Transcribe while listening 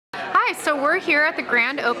Hi, so we're here at the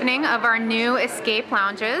grand opening of our new escape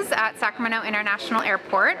lounges at Sacramento International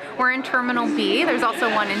Airport. We're in Terminal B. There's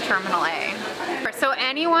also one in Terminal A. So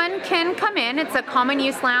anyone can come in. It's a common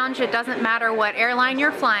use lounge. It doesn't matter what airline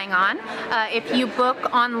you're flying on. If you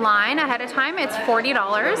book online ahead of time, it's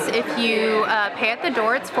 $40. If you pay at the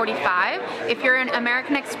door, it's $45. If you're an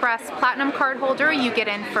American Express Platinum card holder, you get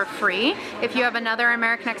in for free. If you have another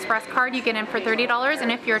American Express card, you get in for $30.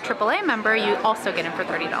 And if you're a AAA member, you also get in for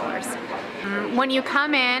 $30. When you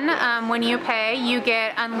come in, when you pay, you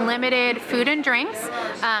get unlimited food and drinks.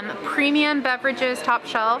 Premium beverages, top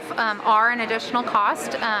shelf, are an additional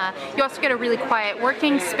cost. You also get a really quiet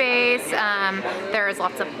working space. There's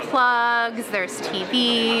lots of plugs, there's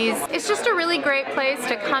TVs. It's just a really great place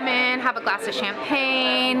to come in, have a glass of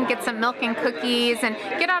champagne, get some milk and cookies, and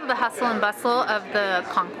get out of the hustle and bustle of the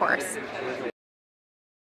concourse.